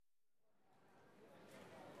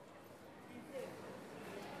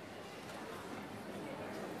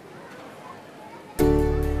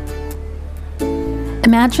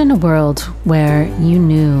Imagine a world where you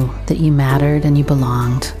knew that you mattered and you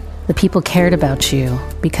belonged. The people cared about you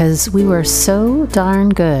because we were so darn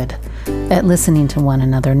good at listening to one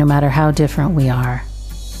another, no matter how different we are.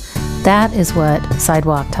 That is what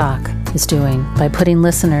Sidewalk Talk is doing by putting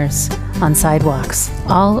listeners on sidewalks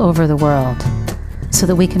all over the world so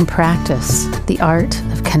that we can practice the art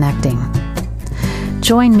of connecting.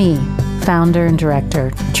 Join me, founder and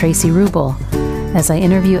director Tracy Rubel, as I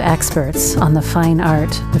interview experts on the fine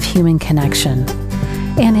art of human connection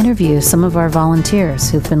and interview some of our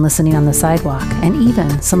volunteers who've been listening on the sidewalk and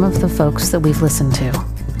even some of the folks that we've listened to.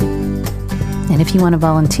 And if you want to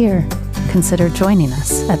volunteer, consider joining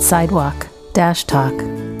us at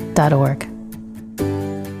sidewalk-talk.org.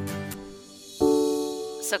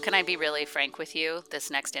 So can I be really frank with you?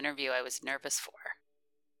 This next interview I was nervous for.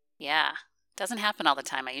 Yeah. Doesn't happen all the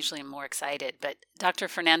time. I usually am more excited. But Dr.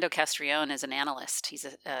 Fernando Castrillon is an analyst. He's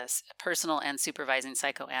a personal and supervising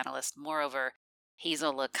psychoanalyst. Moreover, he's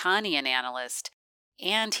a Lacanian analyst,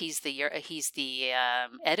 and he's the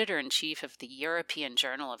editor-in-chief of the European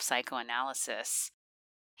Journal of Psychoanalysis.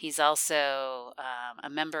 He's also a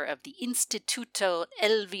member of the Istituto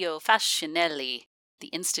Elvio Fascinelli, the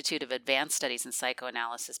Institute of Advanced Studies in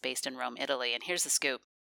Psychoanalysis based in Rome, Italy. And here's the scoop.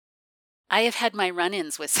 I have had my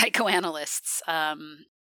run-ins with psychoanalysts, and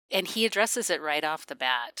he addresses it right off the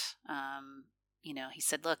bat. He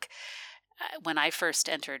said, look, when I first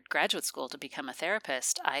entered graduate school to become a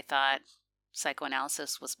therapist, I thought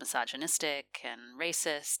psychoanalysis was misogynistic and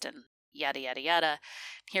racist and yada, yada, yada.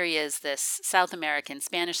 Here he is, this South American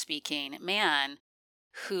Spanish-speaking man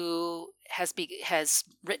who has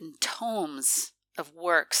written tomes of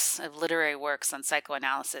literary works on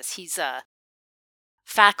psychoanalysis. He's a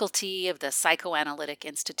faculty of the Psychoanalytic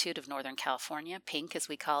Institute of Northern California, PINC as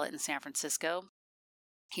we call it in San Francisco.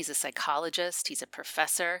 He's a psychologist. He's a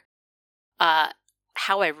professor.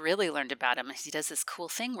 How I really learned about him is he does this cool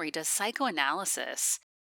thing where he does psychoanalysis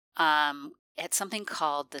at something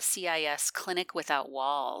called the CIS Clinic Without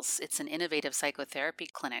Walls. It's an innovative psychotherapy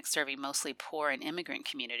clinic serving mostly poor and immigrant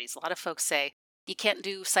communities. A lot of folks say, you can't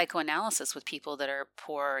do psychoanalysis with people that are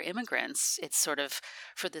poor immigrants. It's sort of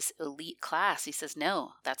for this elite class. He says,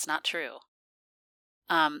 no, that's not true.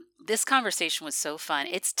 This conversation was so fun.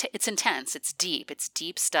 It's intense. It's deep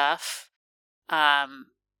stuff. But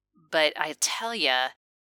I tell you,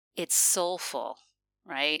 it's soulful,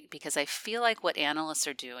 right? Because I feel like what analysts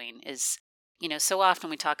are doing is, so often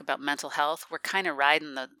we talk about mental health, we're kind of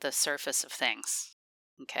riding the surface of things.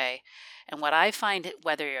 Okay. And what I find,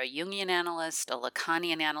 whether you're a Jungian analyst, a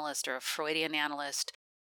Lacanian analyst, or a Freudian analyst,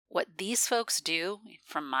 what these folks do,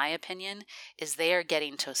 from my opinion, is they are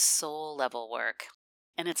getting to soul level work.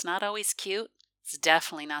 And it's not always cute. It's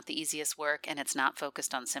definitely not the easiest work, and it's not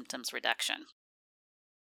focused on symptoms reduction.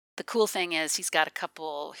 The cool thing is he's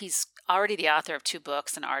already the author of 2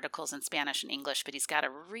 books and articles in Spanish and English, but he's got a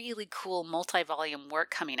really cool multi-volume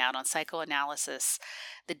work coming out on psychoanalysis,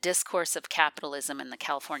 the discourse of capitalism and the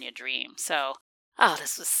California dream. So,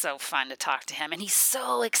 this was so fun to talk to him. And he's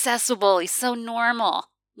so accessible. He's so normal.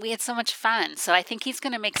 We had so much fun. So I think he's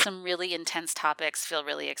going to make some really intense topics feel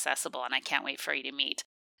really accessible. And I can't wait for you to meet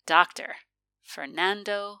Dr.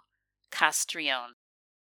 Fernando Castrillon,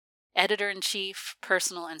 editor-in-chief,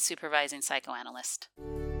 personal and supervising psychoanalyst.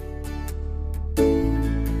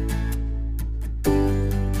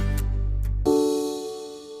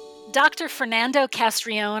 Dr. Fernando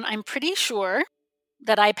Castrillon, I'm pretty sure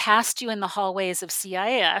that I passed you in the hallways of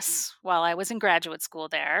CIS while I was in graduate school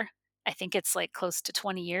there. I think it's like close to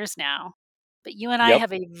 20 years now. But you and I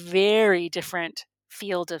have a very different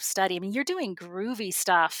field of study. I mean, you're doing groovy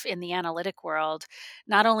stuff in the analytic world,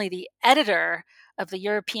 not only the editor of the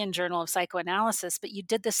European Journal of Psychoanalysis, but you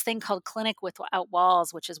did this thing called Clinic Without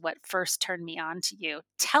Walls, which is what first turned me on to you.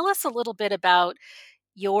 Tell us a little bit about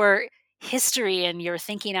your history and your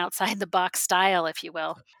thinking outside the box style, if you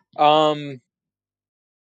will.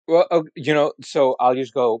 Well, so I'll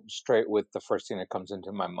just go straight with the first thing that comes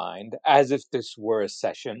into my mind, as if this were a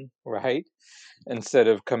session, right? Instead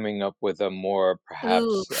of coming up with a more perhaps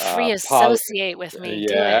free associate with me.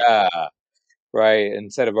 Do it. Right.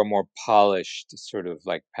 Instead of a more polished sort of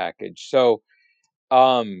like package. So,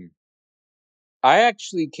 I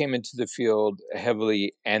actually came into the field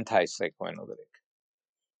heavily anti-psychoanalytic.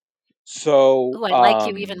 So, I like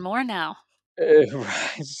you even more now.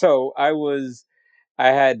 right. So I was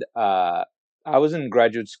in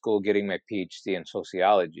graduate school getting my PhD in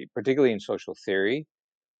sociology, particularly in social theory,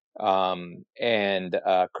 and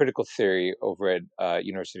critical theory over at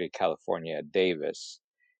University of California at Davis.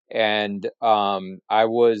 And I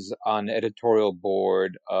was on editorial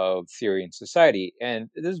board of Theory and Society, and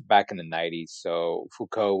this is back in the '90s. So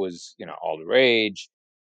Foucault was, all the rage,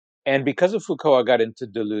 and because of Foucault, I got into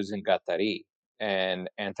Deleuze and Guattari, and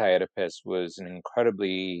Anti-Oedipus was an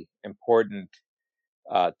incredibly important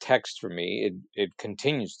text for me. It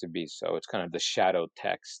continues to be so. It's kind of the shadow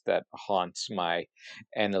text that haunts my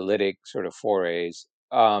analytic sort of forays.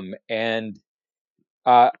 And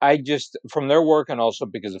I just, from their work, and also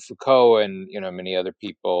because of Foucault and many other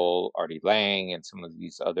people, Artie Lang and some of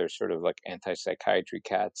these other sort of like anti-psychiatry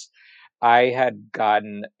cats, I had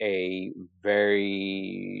gotten a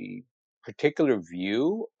very particular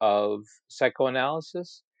view of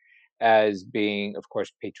psychoanalysis as being, of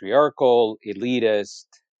course, patriarchal, elitist,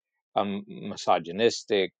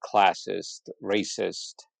 misogynistic, classist,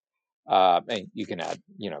 racist, and you can add,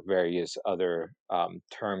 various other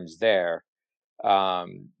terms there.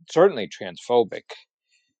 Certainly transphobic.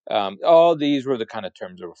 All these were the kind of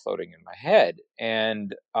terms that were floating in my head.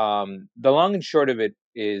 And the long and short of it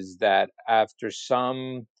is that after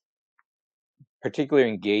some particular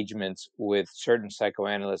engagements with certain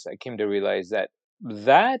psychoanalysts, I came to realize that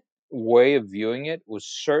that way of viewing it was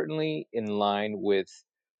certainly in line with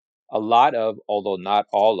a lot of, although not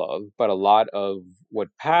all of, but a lot of what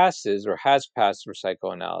passes or has passed for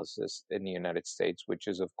psychoanalysis in the United States, which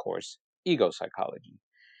is, of course, ego psychology.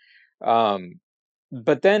 Um,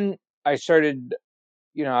 but then I started,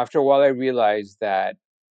 after a while, I realized that,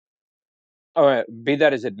 be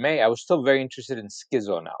that as it may, I was still very interested in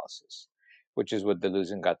schizoanalysis, which is what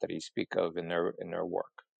Deleuze and Guattari speak of in their work.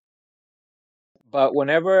 But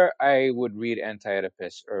whenever I would read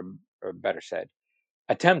Anti-Oedipus, or better said,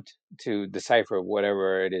 attempt to decipher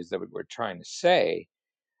whatever it is that we're trying to say,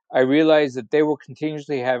 I realized that they were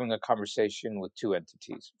continuously having a conversation with two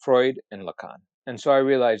entities, Freud and Lacan. And so I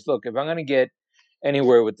realized, look, if I'm going to get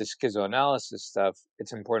anywhere with the schizoanalysis stuff,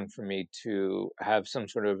 it's important for me to have some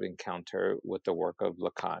sort of encounter with the work of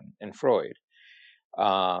Lacan and Freud.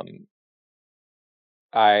 Um,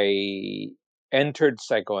 I entered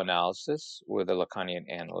psychoanalysis with a Lacanian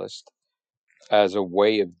analyst as a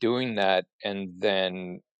way of doing that, and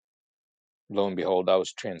then lo and behold, I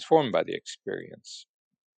was transformed by the experience.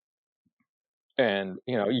 And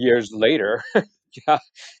years later, yeah,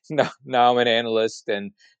 now I'm an analyst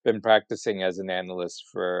and been practicing as an analyst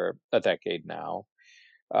for a decade now.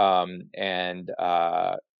 And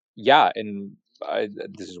yeah, and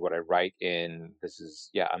this is what I write in.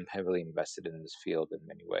 Yeah, I'm heavily invested in this field in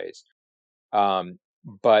many ways.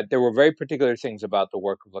 But there were very particular things about the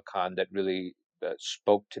work of Lacan that really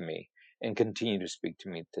spoke to me and continue to speak to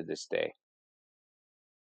me to this day.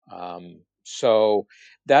 So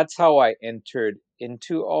that's how I entered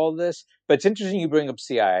into all this. But it's interesting you bring up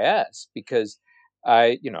CIIS, because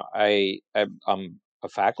I'm a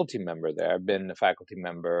faculty member there. I've been a faculty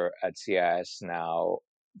member at CIIS now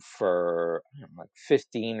for like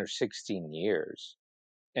 15 or 16 years.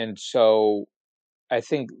 And so I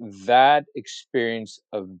think that experience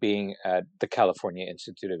of being at the California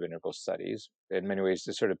Institute of Integral Studies, in many ways,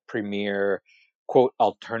 the sort of premier, quote,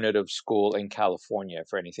 alternative school in California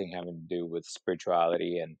for anything having to do with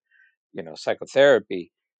spirituality and,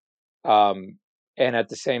 psychotherapy. And at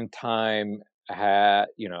the same time,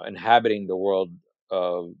 inhabiting the world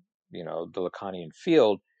of, the Lacanian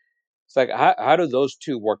field. It's like, how do those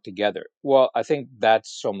two work together? Well, I think that's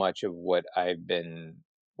so much of what I've been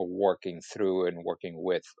working through and working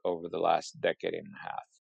with over the last decade and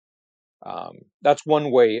a half. That's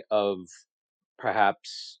one way of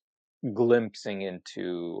perhaps glimpsing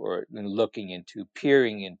into, or looking into,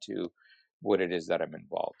 peering into what it is that I'm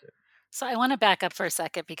involved in. So I want to back up for a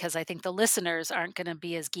second because I think the listeners aren't going to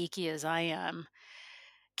be as geeky as I am.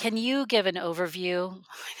 Can you give an overview?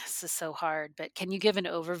 This is so hard, but can you give an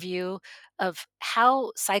overview of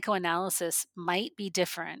how psychoanalysis might be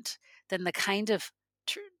different than the kind of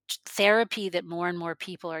therapy that more and more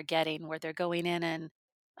people are getting, where they're going in and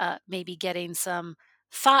maybe getting some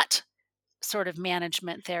thought sort of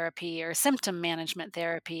management therapy or symptom management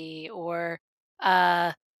therapy, or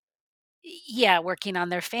uh, yeah, working on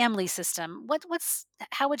their family system.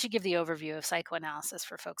 How would you give the overview of psychoanalysis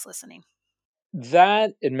for folks listening?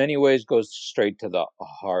 That in many ways goes straight to the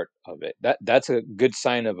heart of it. That's a good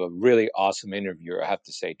sign of a really awesome interviewer, I have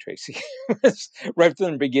to say, Tracy. Right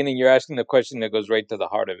from the beginning, you're asking the question that goes right to the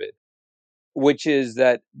heart of it, which is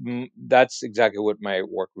that that's exactly what my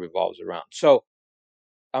work revolves around. So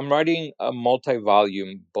I'm writing a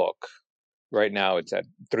multi-volume book right now. It's at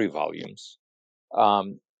 3 volumes,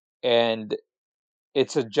 um, and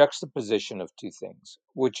it's a juxtaposition of two things,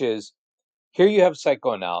 which is, here you have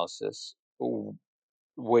psychoanalysis,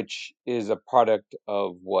 which is a product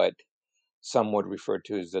of what some would refer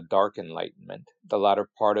to as the Dark Enlightenment, the latter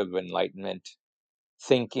part of Enlightenment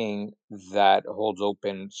thinking that holds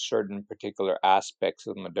open certain particular aspects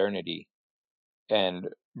of modernity and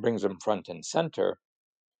brings them front and center.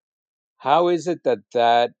 How is it that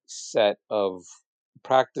that set of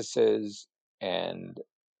practices and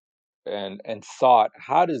and thought,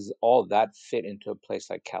 how does all that fit into a place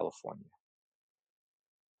like California?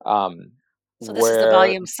 Um, So this is the where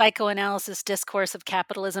volume Psychoanalysis, Discourse of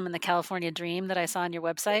Capitalism and the California Dream that I saw on your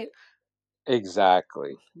website.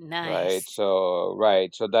 exactly, right? Nice. So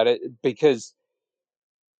right, so that it because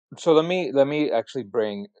so let me actually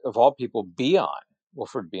bring of all people Bion,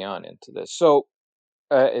 Wilfred Bion into this. So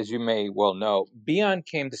as you may well know, Bion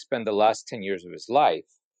came to spend the last 10 years of his life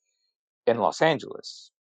in Los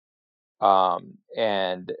Angeles.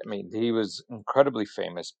 And I mean, he was incredibly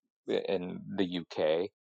famous in the UK,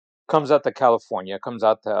 comes out to California, comes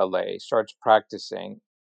out to LA, starts practicing,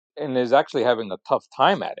 and is actually having a tough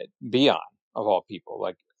time at it, Beyond, of all people.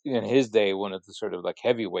 Like in his day, one of the sort of like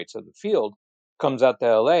heavyweights of the field comes out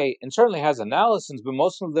to LA and certainly has analysis, but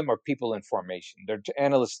most of them are people in formation. They're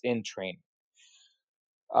analysts in training.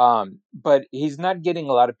 But he's not getting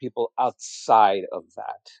a lot of people outside of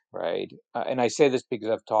that, right? And I say this because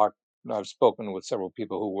I've spoken with several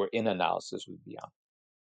people who were in analysis with Beyond.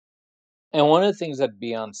 And one of the things that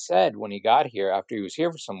Beyond said when he got here, after he was here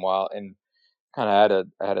for some while, and kind of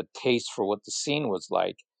had a taste for what the scene was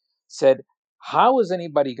like, said, "How is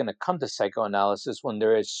anybody going to come to psychoanalysis when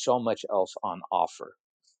there is so much else on offer?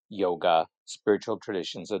 Yoga, spiritual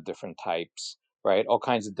traditions of different types, right? All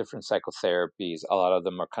kinds of different psychotherapies. A lot of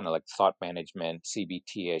them are kind of like thought management,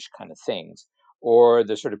 CBT-ish kind of things, or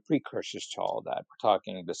the sort of precursors to all that. We're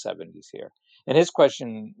talking the 70s here." And his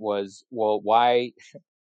question was, well, why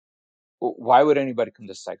would anybody come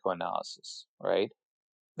to psychoanalysis, right?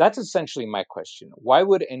 That's essentially my question. Why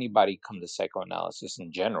would anybody come to psychoanalysis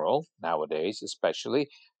in general, nowadays, especially,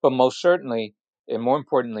 but most certainly, and more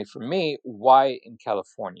importantly for me, why in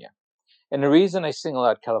California? And the reason I single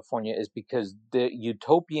out California is because the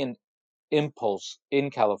utopian impulse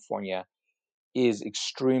in California is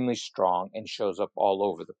extremely strong and shows up all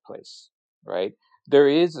over the place, right? There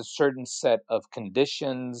is a certain set of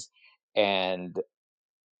conditions and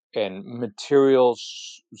material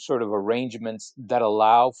sort of arrangements that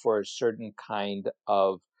allow for a certain kind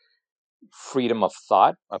of freedom of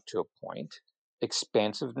thought up to a point,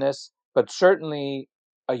 expansiveness, but certainly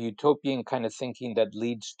a utopian kind of thinking that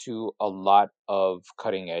leads to a lot of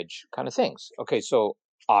cutting edge kind of things. Okay, so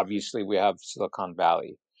obviously we have Silicon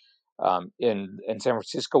Valley. In San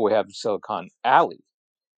Francisco, we have Silicon Alley.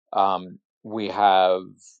 We have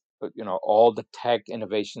all the tech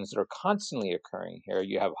innovations that are constantly occurring here.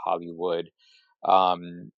 You have Hollywood.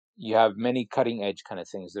 You have many cutting edge kind of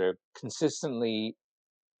things that are consistently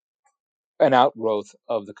an outgrowth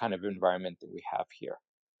of the kind of environment that we have here.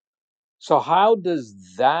 So how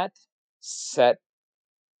does that set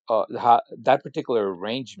that particular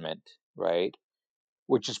arrangement, right,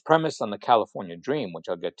 which is premised on the California dream, which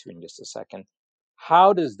I'll get to in just a second,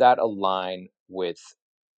 how does that align with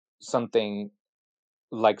something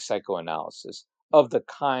like psychoanalysis of the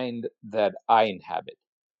kind that I inhabit,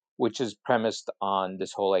 which is premised on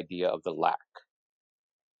this whole idea of the lack?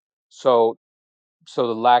 So the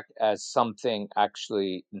lack as something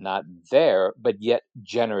actually not there, but yet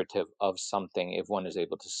generative of something if one is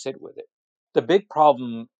able to sit with it. The big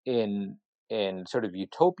problem in sort of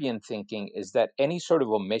utopian thinking is that any sort of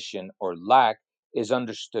omission or lack is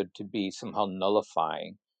understood to be somehow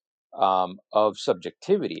nullifying of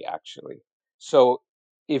subjectivity, actually. So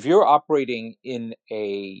if you're operating in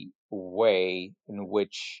a way in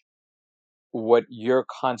which what you're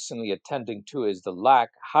constantly attending to is the lack,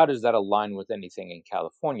 how does that align with anything in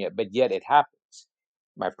California? But yet it happens.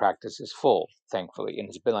 My practice is full, thankfully, and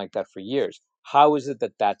it's been like that for years. How is it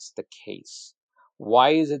that that's the case? Why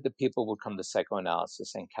is it that people would come to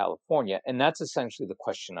psychoanalysis in California? And that's essentially the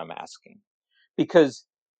question I'm asking. Because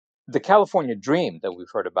the California dream that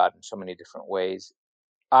we've heard about in so many different ways,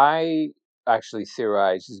 I actually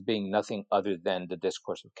theorize as being nothing other than the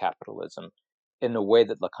discourse of capitalism in the way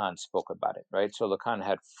that Lacan spoke about it, right? So Lacan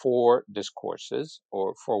had four discourses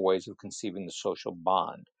or four ways of conceiving the social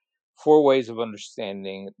bond, four ways of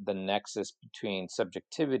understanding the nexus between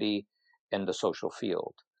subjectivity and the social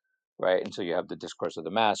field, right? And so you have the discourse of the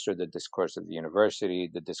master, the discourse of the university,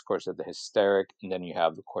 the discourse of the hysteric, and then you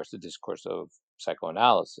have, of course, the discourse of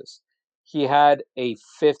psychoanalysis. He had a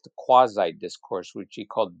fifth quasi discourse, which he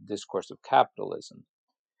called the discourse of capitalism.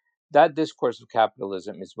 That discourse of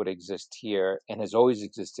capitalism is what exists here and has always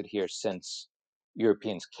existed here since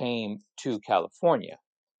Europeans came to California.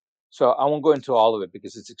 So I won't go into all of it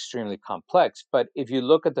because it's extremely complex. But if you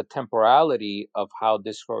look at the temporality of how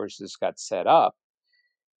discourses got set up,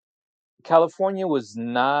 California was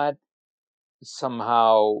not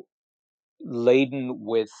somehow laden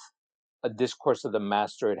with a discourse of the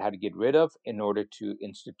master it had to get rid of in order to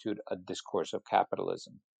institute a discourse of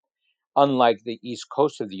capitalism. Unlike the East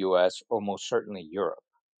Coast of the US, or most certainly Europe,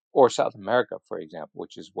 or South America, for example,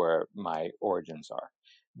 which is where my origins are.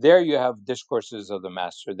 There you have discourses of the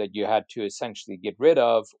master that you had to essentially get rid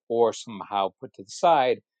of or somehow put to the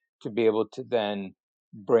side to be able to then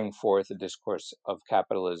bring forth a discourse of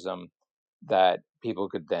capitalism that people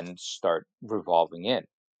could then start revolving in.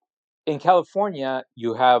 In California,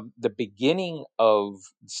 you have the beginning of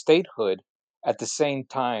statehood at the same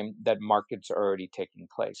time that markets are already taking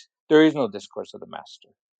place. There is no discourse of the master.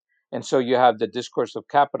 And so you have the discourse of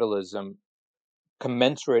capitalism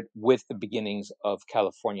commensurate with the beginnings of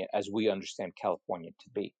California as we understand California to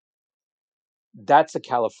be. That's a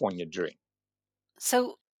California dream.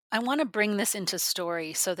 So I want to bring this into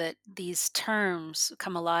story so that these terms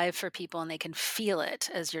come alive for people and they can feel it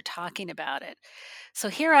as you're talking about it. So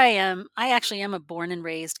here I am. I actually am a born and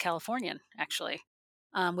raised Californian, actually,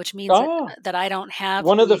 which means Ah, that I don't have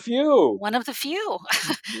one of the the few. one of the few.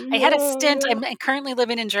 I had a Yeah, stint. yeah. I'm currently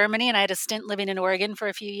living in Germany, and I had a stint living in Oregon for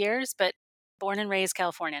a few years, but born and raised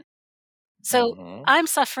Californian. So Mm-hmm. I'm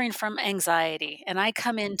suffering from anxiety, and I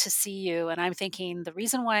come in to see you, and I'm thinking the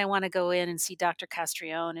reason why I want to go in and see Dr.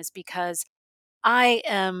 Castrione is because I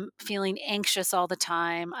am feeling anxious all the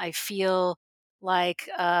time. I feel like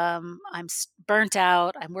burnt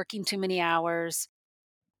out. I'm working too many hours.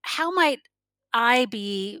 How might I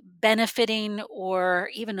be benefiting or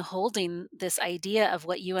even holding this idea of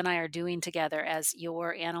what you and I are doing together as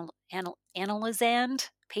your analyzand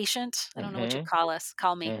patient? I don't know what you Mm-hmm.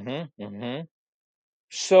 call me. Mm-hmm. Mm-hmm.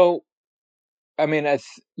 So I mean,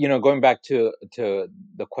 going back to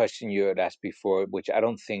the question you had asked before, which I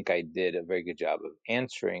don't think I did a very good job of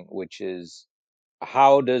answering, which is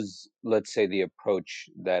how does, let's say, the approach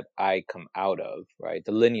that I come out of, right,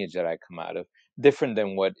 the lineage that I come out of, different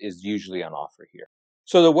than what is usually on offer here?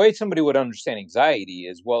 So the way somebody would understand anxiety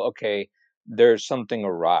is, well, okay, there's something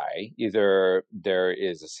awry. Either there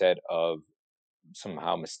is a set of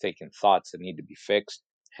somehow mistaken thoughts that need to be fixed,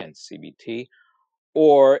 hence CBT,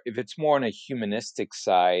 or if it's more on a humanistic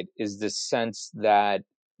side, is the sense that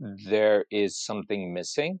there is something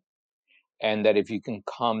missing, and that if you can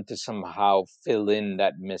come to somehow fill in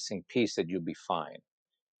that missing piece, that you'll be fine,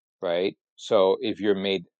 right? So if you're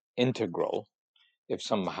made integral, if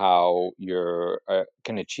somehow you're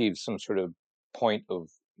can achieve some sort of point of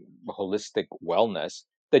holistic wellness,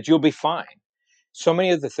 that you'll be fine. So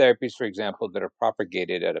many of the therapies, for example, that are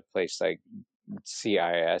propagated at a place like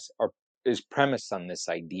CIS are is premised on this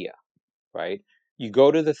idea, right? You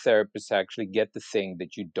go to the therapist to actually get the thing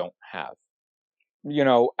that you don't have.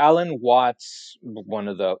 Alan Watts, one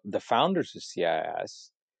of the founders of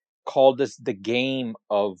CIS, called this the game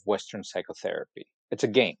of Western psychotherapy. It's a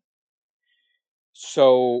game.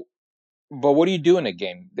 So, but what do you do in a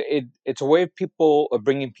game? It's a way of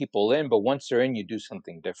bringing people in, but once they're in, you do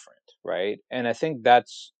something different, right? And I think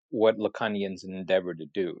that's what Lacanians endeavor to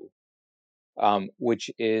do,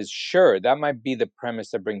 which is, sure, that might be the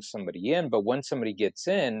premise that brings somebody in, but when somebody gets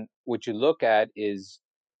in, what you look at is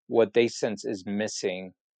what they sense is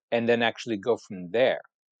missing, and then actually go from there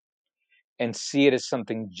and see it as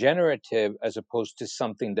something generative as opposed to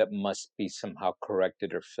something that must be somehow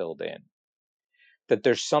corrected or filled in. That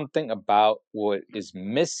there's something about what is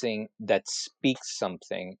missing that speaks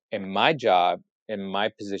something. And my job, in my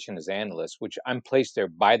position as analyst, which I'm placed there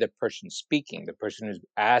by the person speaking, the person who's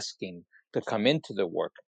asking to come into the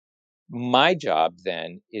work, my job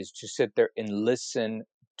then is to sit there and listen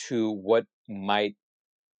to what might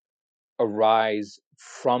arise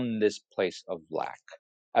from this place of lack,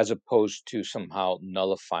 as opposed to somehow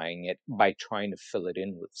nullifying it by trying to fill it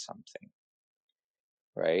in with something,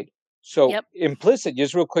 right? So Yep. implicit,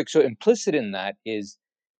 just real quick, so implicit in that is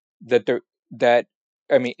that that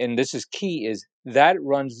I mean, and this is key, is that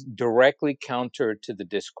runs directly counter to the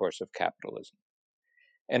discourse of capitalism.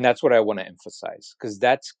 And that's what I want to emphasize, because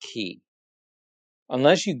that's key.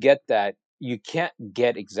 Unless you get that, you can't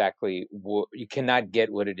get exactly what you cannot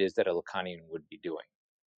get what it is that a Lacanian would be doing.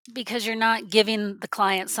 Because you're not giving the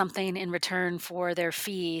client something in return for their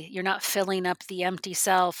fee. You're not filling up the empty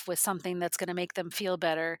self with something that's going to make them feel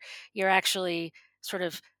better. You're actually sort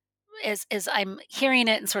of, as I'm hearing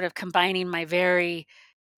it and sort of combining my very,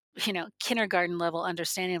 kindergarten level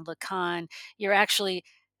understanding of Lacan, you're actually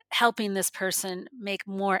helping this person make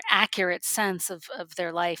more accurate sense of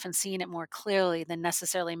their life and seeing it more clearly than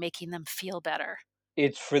necessarily making them feel better.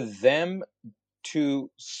 It's for them to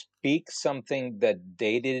speak something that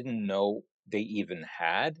they didn't know they even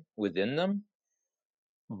had within them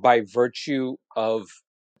by virtue of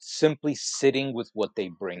simply sitting with what they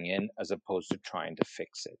bring in as opposed to trying to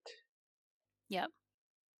fix it. Yep.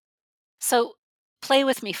 So play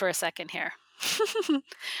with me for a second here.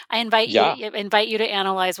 I invite Yeah. you to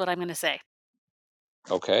analyze what I'm going to say.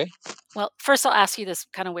 Okay. Well, first I'll ask you this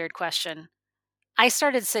kind of weird question. I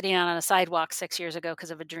started sitting on a sidewalk 6 years ago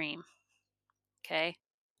because of a dream. Okay.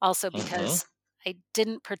 Also Mm-hmm. because I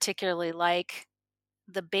didn't particularly like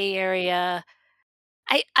the Bay Area.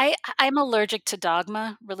 I'm allergic to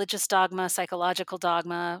dogma, religious dogma, psychological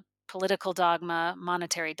dogma, political dogma,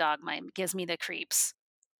 monetary dogma. It gives me the creeps.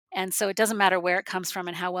 And so it doesn't matter where it comes from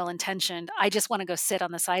and how well intentioned. I just want to go sit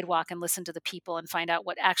on the sidewalk and listen to the people and find out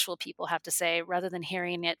what actual people have to say rather than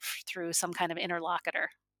hearing it through some kind of interlocutor,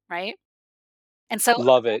 right? And so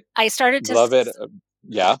Love it. I started to Love it.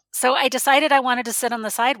 Yeah. so I decided I wanted to sit on the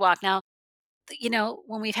sidewalk. Now,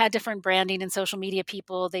 when we've had different branding and social media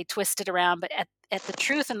people, they twist it around, but at the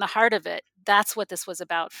truth and the heart of it, that's what this was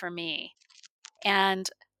about for me. And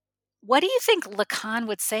what do you think Lacan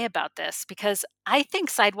would say about this? Because I think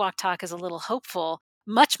Sidewalk Talk is a little hopeful,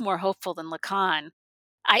 much more hopeful than Lacan.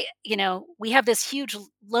 We have this huge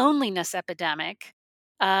loneliness epidemic.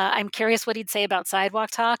 I'm curious what he'd say about Sidewalk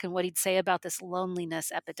Talk and what he'd say about this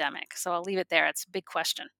loneliness epidemic. So I'll leave it there. It's a big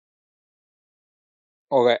question.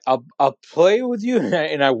 Okay. I'll play with you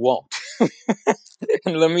and I won't.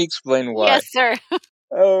 And let me explain why. Yes, sir.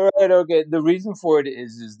 All right. Okay. The reason for it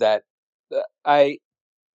is that I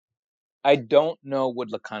don't know what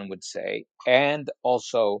Lacan would say, and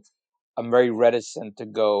also I'm very reticent to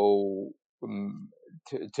go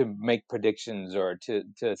to make predictions or to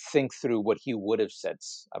think through what he would have said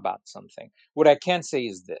about something. What I can say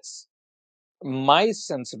is this: my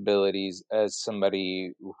sensibilities as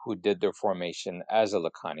somebody who did their formation as a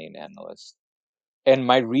Lacanian analyst, and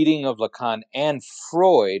my reading of Lacan and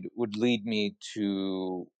Freud would lead me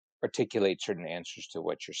to articulate certain answers to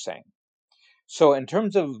what you're saying. So, in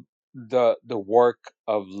terms of the work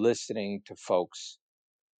of listening to folks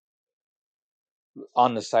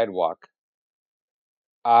on the sidewalk,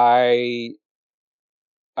 I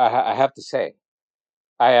I have to say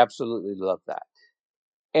I absolutely love that.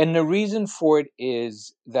 And the reason for it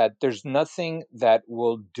is that there's nothing that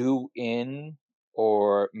will do in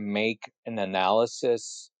or make an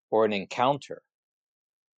analysis or an encounter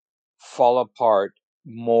fall apart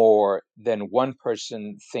more than one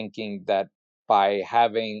person thinking that by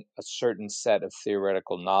having a certain set of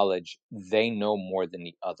theoretical knowledge, they know more than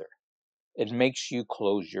the other. It makes you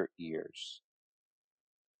close your ears.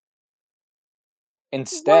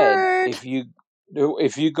 Instead, Word.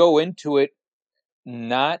 if you go into it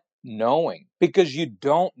not knowing, because you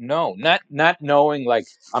don't know, not knowing like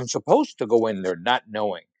I'm supposed to go in there not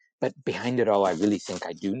knowing, but behind it all I really think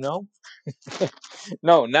I do know.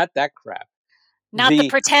 No, not that crap. Not the The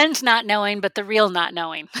pretend not knowing, but the real not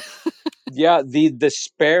knowing. Yeah, the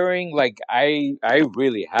despairing, like I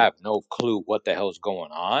really have no clue what the hell's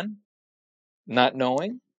going on, not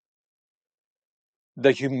knowing.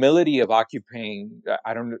 The humility of occupying,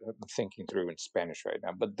 I don't know, I'm thinking through in Spanish right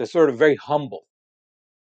now, but the sort of very humble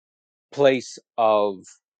place of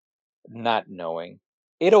not knowing,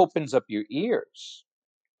 it opens up your ears,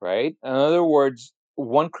 right? In other words,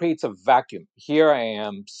 one creates a vacuum. Here I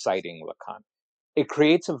am citing Lacan. It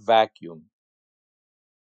creates a vacuum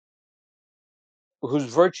whose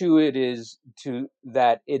virtue it is to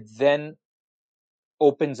that it then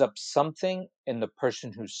opens up something in the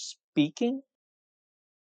person who's speaking,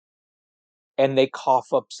 and they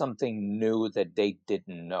cough up something new that they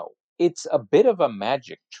didn't know. It's a bit of a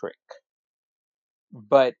magic trick,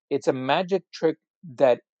 but it's a magic trick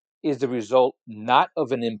that is the result not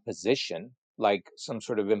of an imposition, like some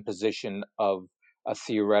sort of imposition of a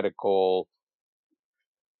theoretical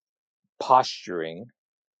posturing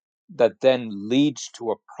that then leads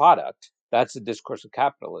to a product. That's the discourse of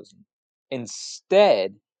capitalism.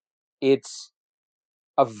 Instead, it's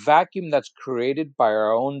a vacuum that's created by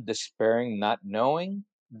our own despairing not knowing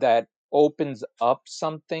that opens up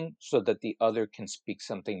something so that the other can speak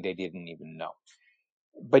something they didn't even know.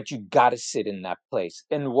 But you got to sit in that place.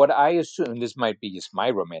 And what I assume, this might be just my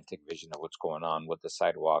romantic vision of what's going on with the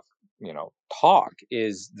sidewalk, talk,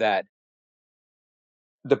 is that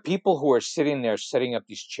the people who are sitting there setting up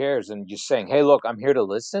these chairs and just saying, hey, look, I'm here to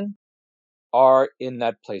listen, are in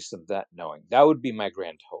that place of that knowing. That would be my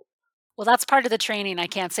grand hope. Well, that's part of the training. I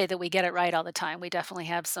can't say that we get it right all the time. We definitely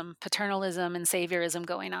have some paternalism and saviorism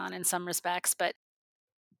going on in some respects, but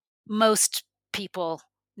most people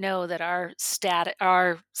know that our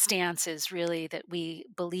stance is really that we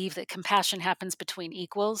believe that compassion happens between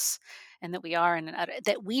equals, and that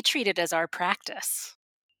that we treat it as our practice.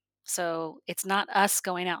 So it's not us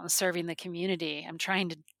going out and serving the community. I'm trying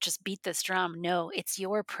to just beat this drum. No, it's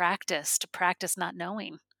your practice to practice not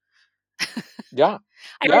knowing. Yeah,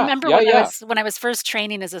 I yeah, remember yeah, yeah. when I was first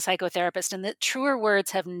training as a psychotherapist, and the truer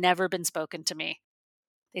words have never been spoken to me.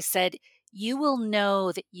 They said, "You will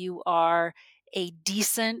know that you are a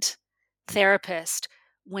decent therapist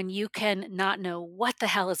when you can not know what the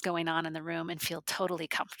hell is going on in the room and feel totally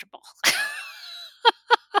comfortable."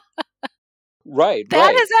 Right, That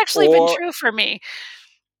right. has actually been Or true for me.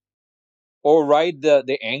 ride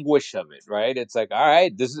the anguish of it, right? It's like, all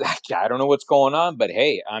right, this is I don't know what's going on, but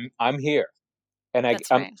hey, I'm here. And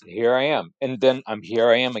That's I'm right. here I am. And then here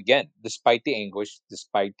I am again, despite the anguish,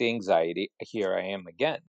 despite the anxiety, here I am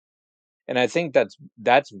again. And I think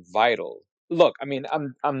that's vital. Look, I mean,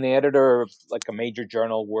 I'm the editor of like a major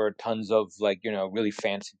journal where tons of like, really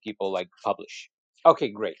fancy people like publish. Okay,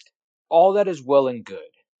 great. All that is well and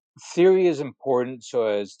good. Theory is important so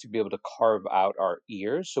as to be able to carve out our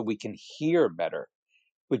ears so we can hear better.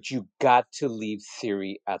 But you got to leave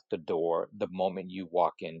theory at the door the moment you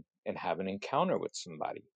walk in and have an encounter with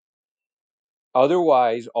somebody.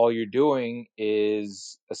 Otherwise, all you're doing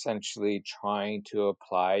is essentially trying to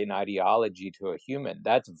apply an ideology to a human.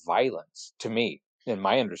 That's violence to me, in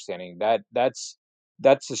my understanding. That's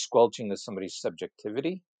the squelching of somebody's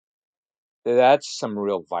subjectivity. That's some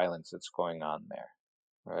real violence that's going on there,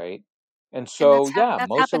 right? And And so, yeah, that's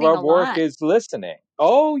most of happening our a work lot. is listening.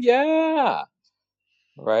 Oh, yeah,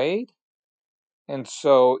 right? And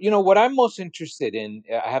so, what I'm most interested in,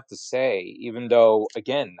 I have to say, even though,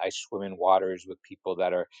 again, I swim in waters with people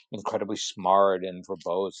that are incredibly smart and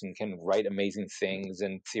verbose and can write amazing things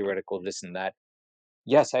and theoretical this and that.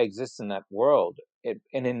 Yes, I exist in that world.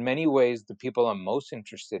 And in many ways, the people I'm most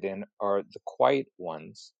interested in are the quiet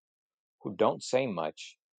ones who don't say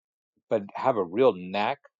much, but have a real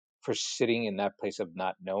knack for sitting in that place of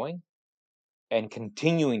not knowing and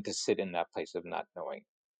continuing to sit in that place of not knowing.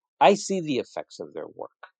 I see the effects of their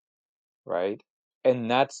work, right?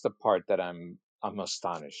 And that's the part that I'm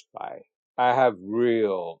astonished by. I have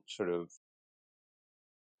real sort of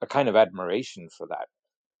a kind of admiration for that.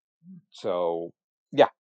 So yeah,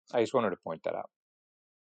 I just wanted to point that out.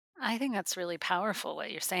 I think that's really powerful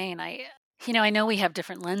what you're saying. I know we have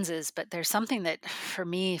different lenses, but there's something that for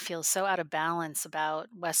me feels so out of balance about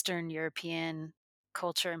Western European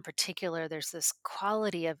culture in particular. There's this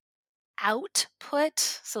quality of output.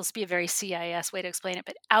 So this be a very CIS way to explain it,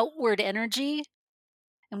 but outward energy.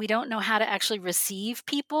 And we don't know how to actually receive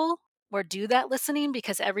people or do that listening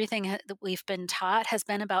because everything that we've been taught has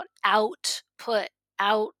been about output,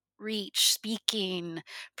 outreach, speaking,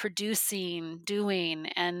 producing, doing.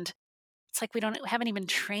 And it's like we haven't even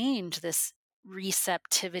trained this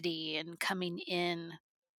receptivity and coming in.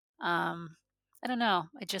 Um, I don't know.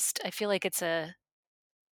 I feel like it's an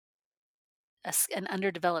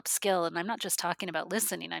underdeveloped skill, and I'm not just talking about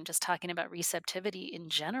listening. I'm just talking about receptivity in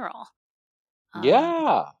general. Um,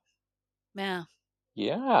 Yeah, yeah,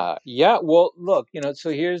 yeah, yeah. Well, look,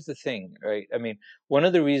 so here's the thing, right? I mean, one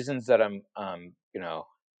of the reasons that I'm,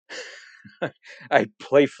 I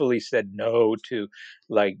playfully said no to,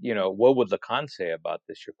 like, what would Lacan say about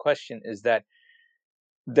this? Your question is that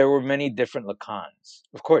there were many different Lacans.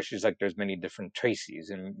 Of course, she's like there's many different Tracys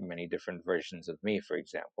and many different versions of me, for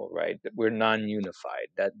example, right? That we're non-unified.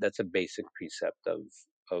 That's a basic precept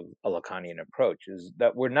of a Lacanian approach is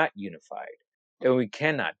that we're not unified. And we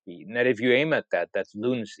cannot be. And that if you aim at that, that's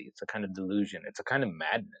lunacy. It's a kind of delusion. It's a kind of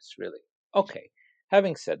madness, really. Okay.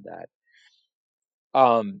 Having said that,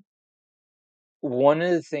 um, one of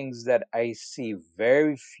the things that I see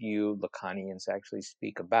very few Lacanians actually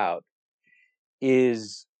speak about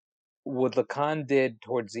is what Lacan did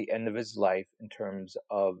towards the end of his life in terms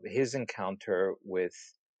of his encounter with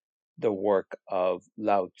the work of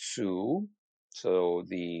Lao Tzu, so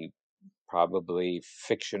the probably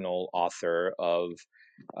fictional author of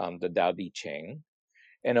the Tao Te Ching,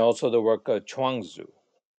 and also the work of Chuangzi,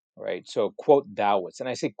 right? So quote Taoists, and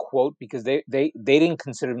I say quote because they didn't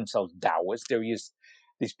consider themselves Taoists. They were just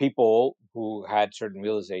these people who had certain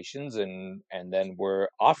realizations and then were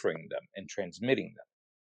offering them and transmitting them.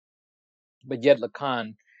 But yet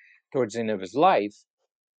Lacan towards the end of his life,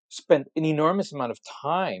 spent an enormous amount of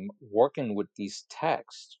time working with these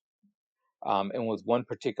texts and with one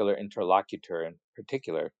particular interlocutor in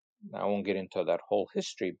particular. I won't get into that whole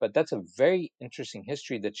history, but that's a very interesting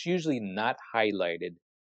history that's usually not highlighted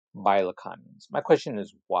by Lacanians. My question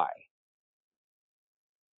is why?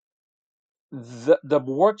 The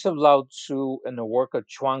works of Lao Tzu and the work of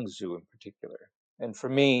Chuang-Tzu in particular, and for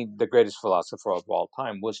me, the greatest philosopher of all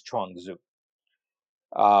time was Chuang-Tzu,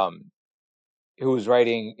 um, who was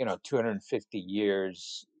writing, 250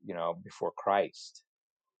 years, before Christ,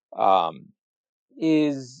 um,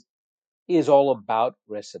 is is all about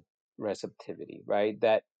receptivity, right?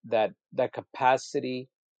 That capacity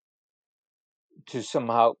to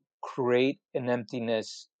somehow create an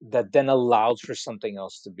emptiness that then allows for something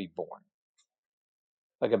else to be born.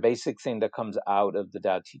 Like a basic thing that comes out of the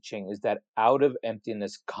Tao Te Ching is that out of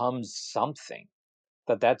emptiness comes something.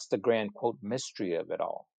 That's the grand quote mystery of it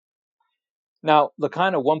all. Now,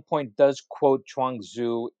 Lacan at one point does quote Chuang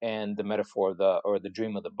Tzu and the metaphor of the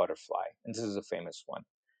dream of the butterfly, and this is a famous one.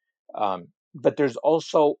 But there's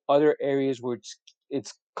also other areas where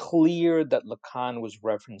it's clear that Lacan was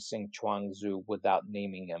referencing Chuang Tzu without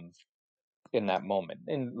naming him in that moment,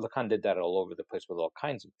 and Lacan did that all over the place with all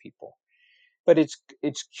kinds of people. But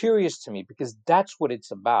it's curious to me because that's what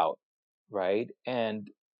it's about, right? And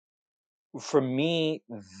for me,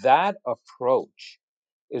 that approach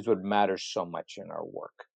is what matters so much in our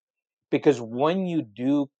work. Because when you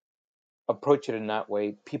do approach it in that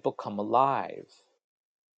way, people come alive,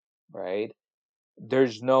 right?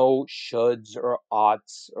 There's no shoulds or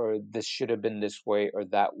oughts or this should have been this way or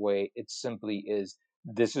that way. It simply is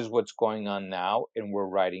this is what's going on now, and we're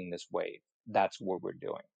riding this wave. That's what we're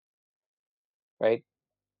doing, right?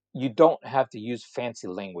 You don't have to use fancy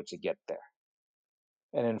language to get there.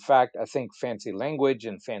 And in fact, I think fancy language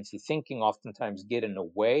and fancy thinking oftentimes get in the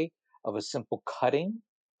way of a simple cutting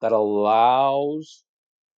that allows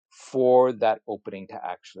for that opening to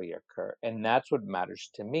actually occur. And that's what matters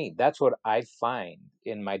to me. That's what I find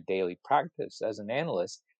in my daily practice as an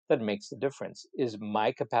analyst that makes the difference is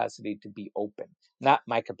my capacity to be open, not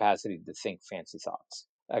my capacity to think fancy thoughts.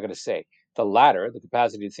 I got to say, the latter, the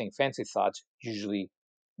capacity to think fancy thoughts, usually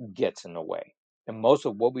gets in the way. And most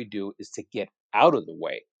of what we do is to get out of the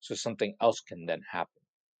way so something else can then happen.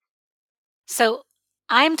 So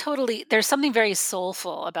there's something very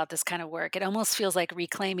soulful about this kind of work. It almost feels like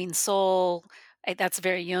reclaiming soul. That's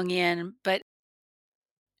very Jungian, but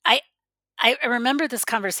I I remember this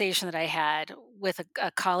conversation that I had with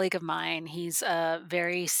a colleague of mine. He's a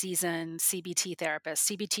very seasoned CBT therapist.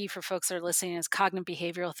 CBT, for folks that are listening, is cognitive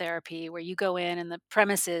behavioral therapy, where you go in and the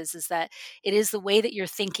premise is that it is the way that you're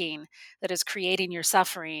thinking that is creating your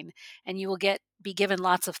suffering, and you will be given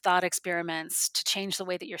lots of thought experiments to change the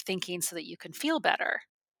way that you're thinking so that you can feel better.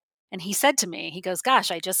 And he said to me, he goes, "Gosh,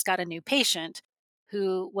 I just got a new patient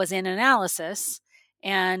who was in analysis,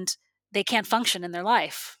 and they can't function in their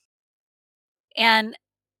life." And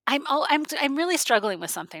I'm really struggling with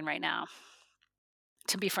something right now,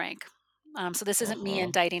 to be frank. So this isn't me Uh-huh.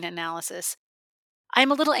 indicting analysis.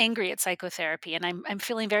 I'm a little angry at psychotherapy, and I'm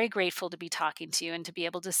feeling very grateful to be talking to you and to be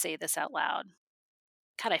able to say this out loud.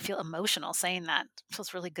 God, I feel emotional saying that. It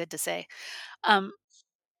feels really good to say. Um,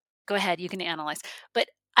 Go ahead, you can analyze. But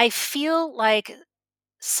I feel like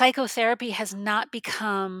psychotherapy has not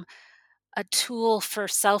become a tool for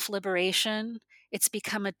self liberation. It's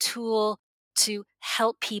become a tool to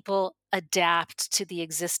help people adapt to the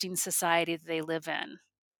existing society that they live in.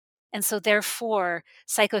 And so, therefore,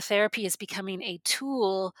 psychotherapy is becoming a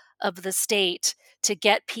tool of the state to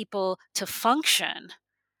get people to function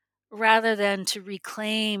rather than to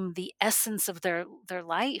reclaim the essence of their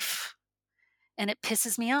life. And it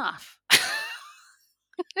pisses me off.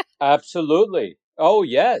 Absolutely. Oh,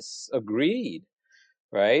 yes, agreed.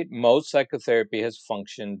 Right? Most psychotherapy has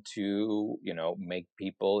functioned to, make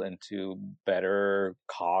people into better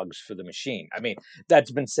cogs for the machine. I mean,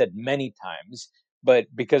 that's been said many times, but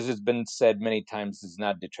because it's been said many times does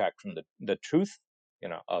not detract from the truth,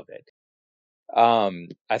 of it.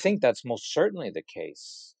 I think that's most certainly the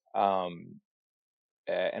case.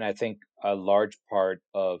 And I think a large part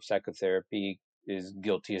of psychotherapy is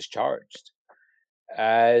guilty as charged,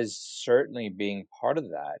 as certainly being part of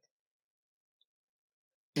that.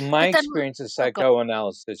 My But then, experience of oh, go.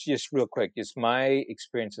 psychoanalysis, just real quick, is my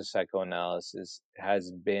experience of psychoanalysis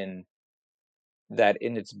has been that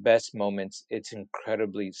in its best moments, it's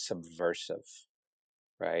incredibly subversive,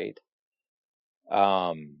 right?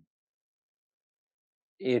 Um,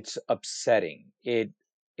 it's upsetting. It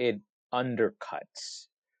undercuts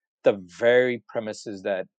the very premises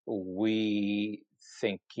that we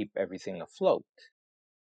think keep everything afloat.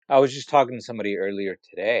 I was just talking to somebody earlier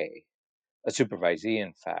today, a supervisee,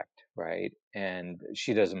 in fact, right? And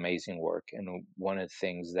she does amazing work. And one of the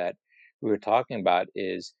things that we were talking about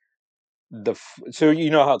is so you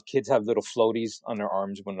know how kids have little floaties on their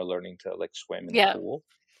arms when they're learning to like swim in the Yeah. pool,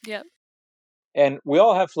 Yeah. and we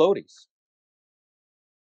all have floaties.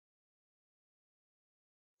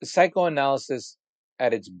 Psychoanalysis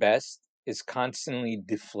at its best is constantly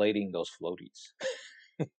deflating those floaties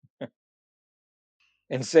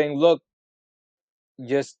and saying, look,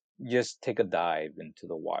 just take a dive into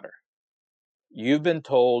the water. You've been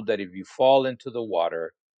told that if you fall into the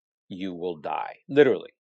water, you will die,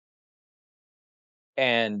 literally.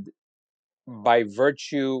 And by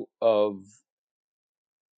virtue of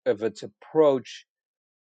its approach,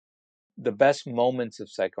 the best moments of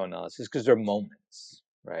psychoanalysis, because they're moments,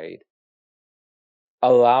 right?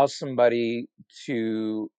 Allow somebody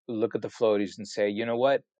to look at the floaties and say, you know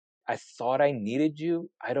what? I thought I needed you.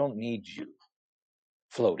 I don't need you,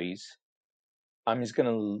 floaties. I'm just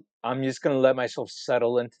gonna let myself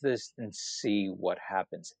settle into this and see what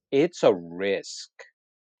happens. It's a risk.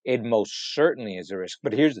 It most certainly is a risk.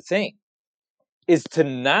 But here's the thing: is to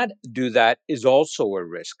not do that is also a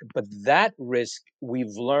risk. But that risk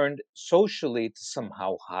we've learned socially to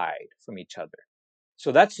somehow hide from each other.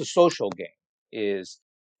 So that's the social game, is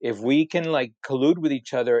if we can like collude with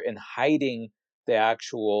each other in hiding the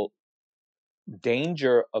actual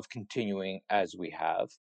danger of continuing as we have,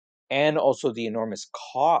 and also the enormous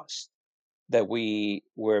cost that we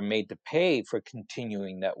were made to pay for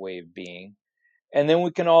continuing that way of being. And then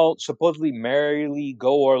we can all supposedly merrily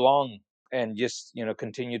go along and just,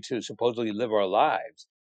 continue to supposedly live our lives.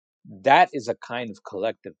 That is a kind of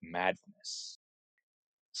collective madness.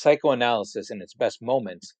 Psychoanalysis in its best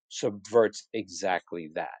moments subverts exactly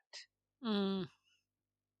that. Mm.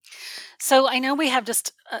 So I know we have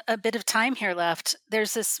just a bit of time here left.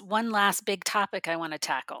 There's this one last big topic I want to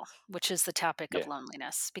tackle, which is the topic of Yeah.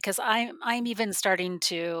 loneliness, because I'm even starting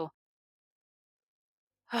to,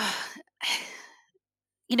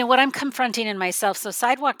 what I'm confronting in myself. So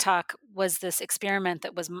Sidewalk Talk was this experiment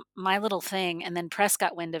that was my little thing, and then press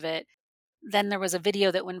got wind of it. Then there was a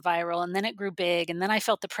video that went viral, and then it grew big, and then I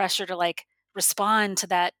felt the pressure to like respond to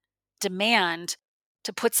that demand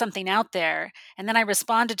to put something out there. And then I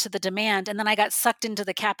responded to the demand, and then I got sucked into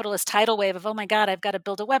the capitalist tidal wave of, oh my God, I've got to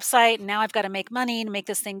build a website, and now I've got to make money and make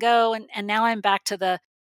this thing go. And now I'm back to the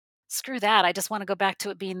screw that. I just want to go back to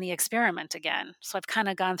it being the experiment again. So I've kind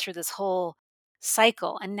of gone through this whole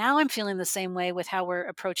cycle. And now I'm feeling the same way with how we're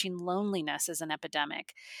approaching loneliness as an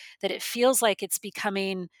epidemic, that it feels like it's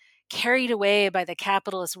becoming carried away by the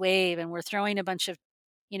capitalist wave. And we're throwing a bunch of,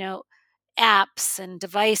 you know, apps and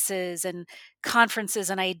devices and conferences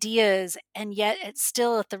and ideas. And yet it's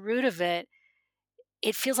still at the root of it.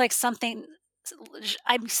 It feels like something.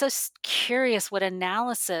 I'm so curious what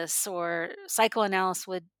analysis or psychoanalysis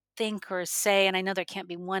would think or say, and I know there can't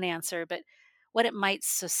be one answer, but what it might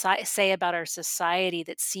say about our society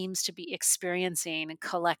that seems to be experiencing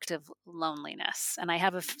collective loneliness. And I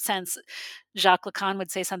have a sense Jacques Lacan would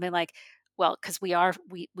say something like, well, because we are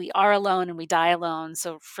alone and we die alone,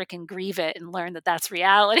 so freaking grieve it and learn that that's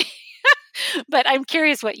reality. But I'm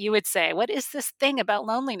curious what you would say. What is this thing about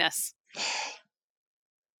loneliness?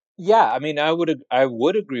 Yeah, I mean, I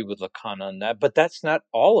would agree with Lacan on that, but that's not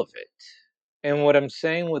all of it. And what I'm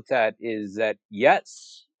saying with that is that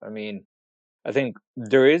yes, I mean, I think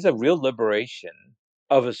there is a real liberation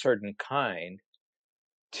of a certain kind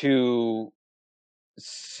to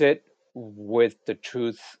sit with the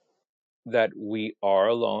truth that we are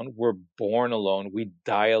alone. We're born alone. We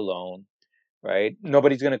die alone, right?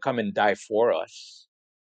 Nobody's going to come and die for us.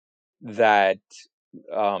 That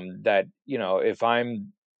if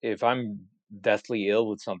I'm deathly ill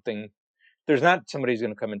with something, there's not somebody who's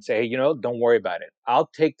going to come and say, hey, don't worry about it.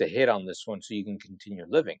 I'll take the hit on this one so you can continue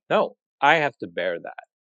living. No, I have to bear that.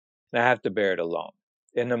 And I have to bear it alone.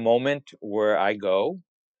 In the moment where I go,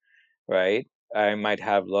 right, I might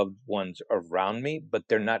have loved ones around me, but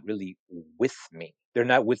they're not really with me. They're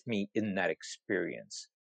not with me in that experience.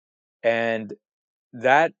 And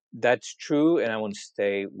that's true, and I want to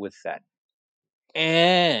stay with that.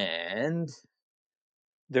 And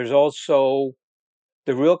there's also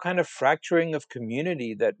the real kind of fracturing of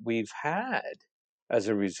community that we've had as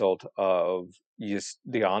a result of just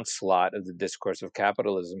the onslaught of the discourse of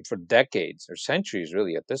capitalism for decades or centuries,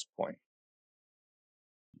 really, at this point.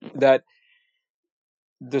 That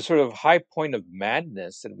the sort of high point of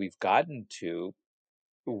madness that we've gotten to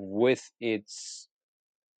with its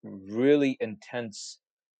really intense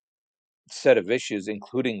set of issues,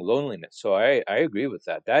 including loneliness. So I agree with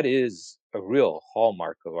that. That is a real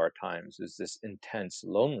hallmark of our times, is this intense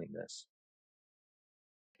loneliness.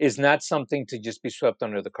 Is not something to just be swept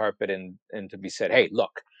under the carpet and to be said, hey,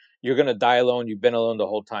 look, you're going to die alone. You've been alone the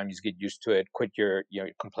whole time. You just get used to it. Quit your,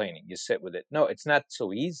 complaining. You sit with it. No, it's not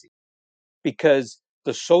so easy because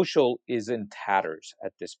the social is in tatters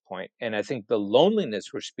at this point. And I think the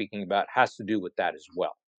loneliness we're speaking about has to do with that as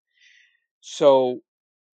well. So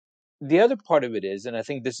the other part of it is, and I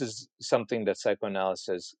think this is something that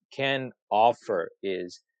psychoanalysis can offer,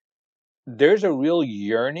 is there's a real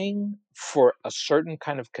yearning for a certain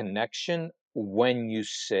kind of connection when you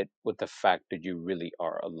sit with the fact that you really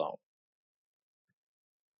are alone.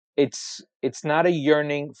 It's not a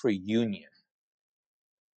yearning for union,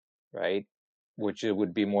 right? Which it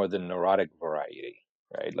would be more the neurotic variety,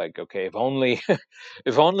 right? Like, okay, if only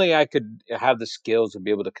if only I could have the skills to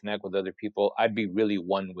be able to connect with other people, I'd be really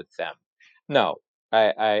one with them. No,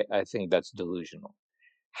 I think that's delusional.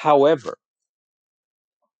 However,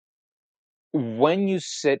 when you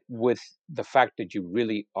sit with the fact that you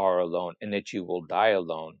really are alone and that you will die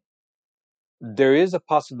alone, there is a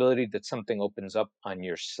possibility that something opens up on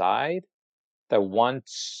your side that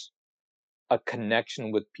wants a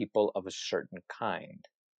connection with people of a certain kind.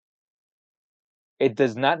 It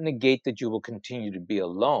does not negate that you will continue to be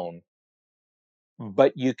alone,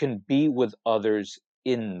 but you can be with others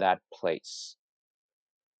in that place.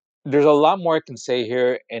 There's a lot more I can say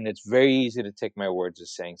here, and it's very easy to take my words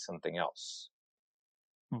as saying something else.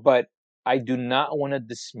 But I do not want to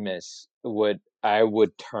dismiss what I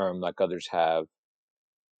would term, like others have,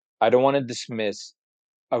 I don't want to dismiss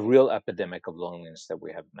a real epidemic of loneliness that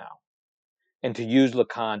we have now. And to use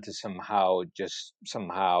Lacan to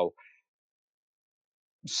somehow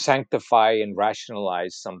sanctify and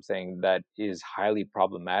rationalize something that is highly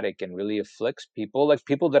problematic and really afflicts people, like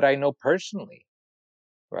people that I know personally,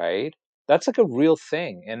 right? That's like a real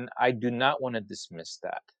thing. And I do not want to dismiss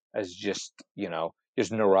that as just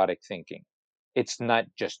neurotic thinking. It's not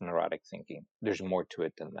just neurotic thinking. There's more to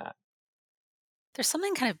it than that. There's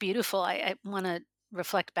something kind of beautiful. I want to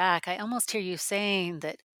reflect back. I almost hear you saying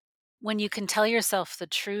that when you can tell yourself the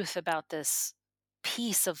truth about this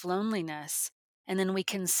piece of loneliness, and then we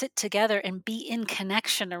can sit together and be in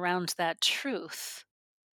connection around that truth,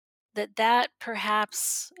 that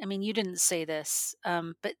perhaps, I mean, you didn't say this,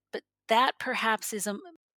 but that perhaps is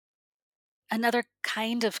another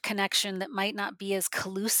kind of connection that might not be as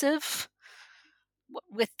collusive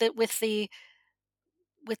with the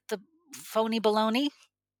phony baloney,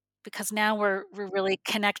 because now we're really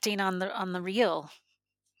connecting on the real.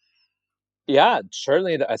 Yeah,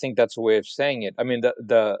 certainly. I think that's a way of saying it. I mean,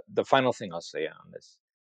 the final thing I'll say on this,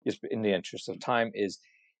 just in the interest of time, is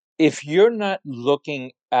if you're not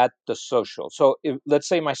looking at the social. So, let's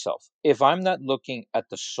say myself, if I'm not looking at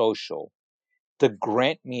the social to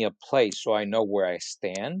grant me a place so I know where I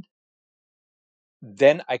stand,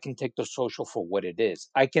 then I can take the social for what it is.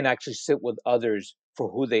 I can actually sit with others for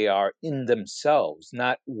who they are in themselves,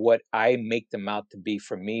 not what I make them out to be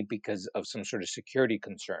for me because of some sort of security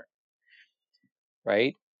concern,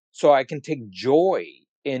 right? So I can take joy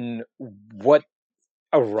in what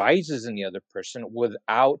arises in the other person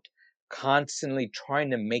without constantly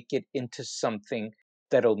trying to make it into something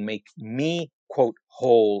that'll make me, quote,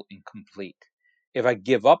 whole and complete. If I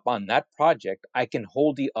give up on that project, I can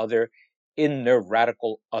hold the other in their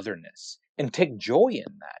radical otherness and take joy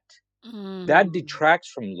in that. That Mm. detracts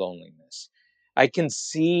from loneliness. I can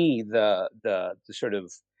see the sort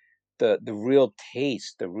of the real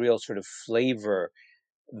taste, the real sort of flavor,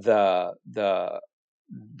 the the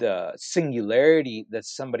the singularity that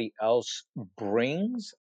somebody else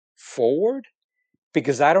brings forward,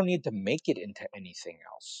 because I don't need to make it into anything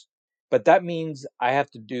else. But that means I have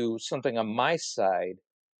to do something on my side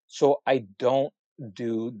so I don't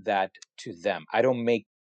do that to them. I don't make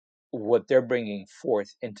what they're bringing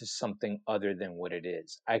forth into something other than what it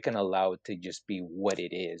is. I can allow it to just be what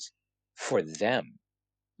it is for them.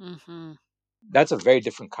 Hmm. That's a very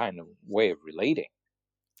different kind of way of relating.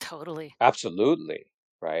 Totally. Absolutely.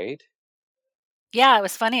 Right? Yeah, it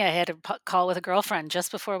was funny. I had a call with a girlfriend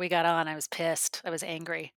just before we got on. I was pissed. I was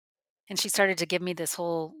angry. And she started to give me this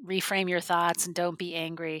whole reframe your thoughts and don't be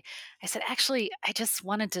angry. I said, actually, I just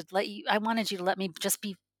wanted to I wanted you to let me just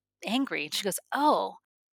be angry. And she goes, oh.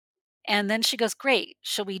 And then she goes, great.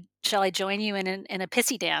 Shall I join you in a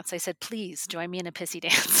pissy dance? I said, please join me in a pissy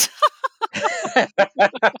dance.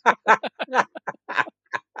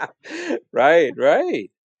 Right,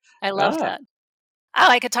 right. I love Ah, that. Oh,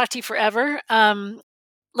 I could talk to you forever.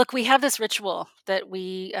 Look, we have this ritual that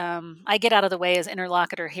I get out of the way as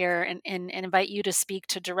interlocutor here and invite you to speak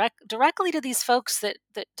to directly to these folks that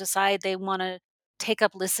decide they want to take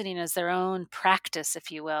up listening as their own practice, if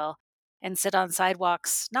you will, and sit on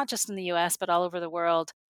sidewalks, not just in the US, but all over the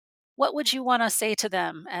world. what would you want to say to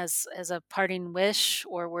them as a parting wish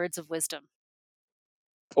or words of wisdom?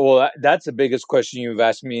 Well, that's the biggest question you've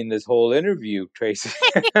asked me in this whole interview, Tracy.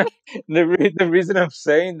 The reason I'm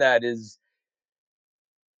saying that is,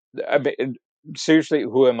 I mean, seriously,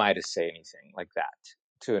 who am I to say anything like that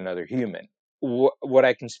to another human? What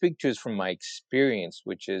I can speak to is from my experience,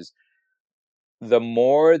 which is the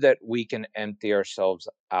more that we can empty ourselves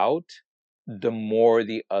out, the more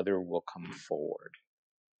the other will come forward.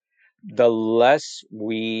 The less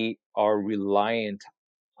we are reliant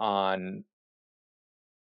on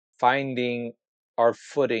finding our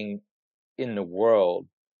footing in the world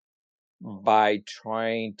by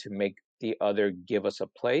trying to make the other give us a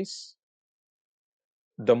place,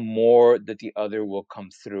 the more that the other will come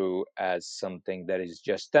through as something that is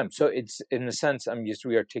just them. So it's, in a sense, I'm just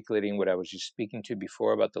re-articulating what I was just speaking to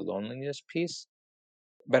before about the loneliness piece.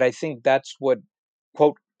 But I think that's what,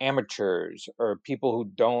 quote, amateurs or people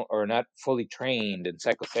who don't or are not fully trained in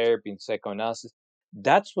psychotherapy and psychoanalysis,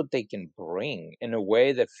 that's what they can bring in a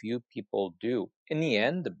way that few people do. In the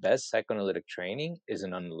end, the best psychoanalytic training is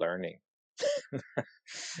an unlearning.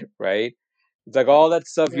 Right? It's like all that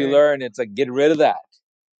stuff you learn, it's like, get rid of that.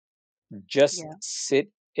 Just sit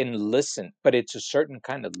and listen. But it's a certain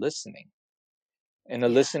kind of listening. And the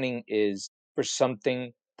listening is for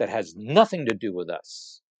something that has nothing to do with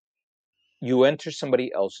us. You enter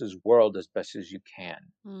somebody else's world as best as you can.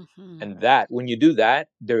 Mm-hmm. And that, when you do that,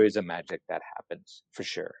 there is a magic that happens, for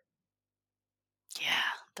sure.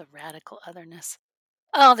 Yeah, the radical otherness.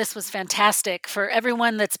 Oh, this was fantastic. For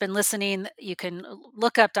everyone that's been listening, you can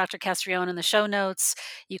look up Dr. Castrillon in the show notes.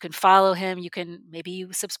 You can follow him. You can maybe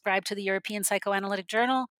subscribe to the European Psychoanalytic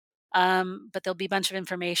Journal. But there'll be a bunch of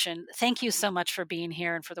information. Thank you so much for being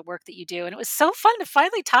here and for the work that you do. And it was so fun to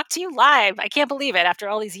finally talk to you live. I can't believe it after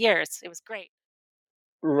all these years. It was great.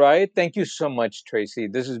 Right. Thank you so much, Tracy.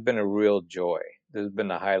 This has been a real joy. This has been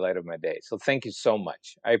the highlight of my day. So thank you so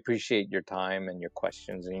much. I appreciate your time and your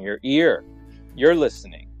questions and your ear. Your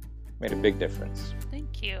listening made a big difference.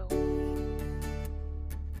 Thank you.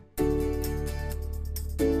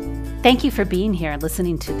 Thank you for being here and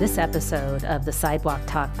listening to this episode of the Sidewalk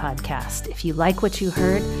Talk podcast. If you like what you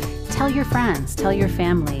heard, tell your friends, tell your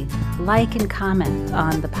family, like and comment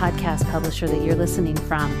on the podcast publisher that you're listening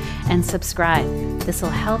from, and subscribe. This will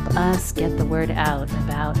help us get the word out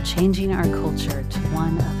about changing our culture to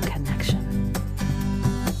one of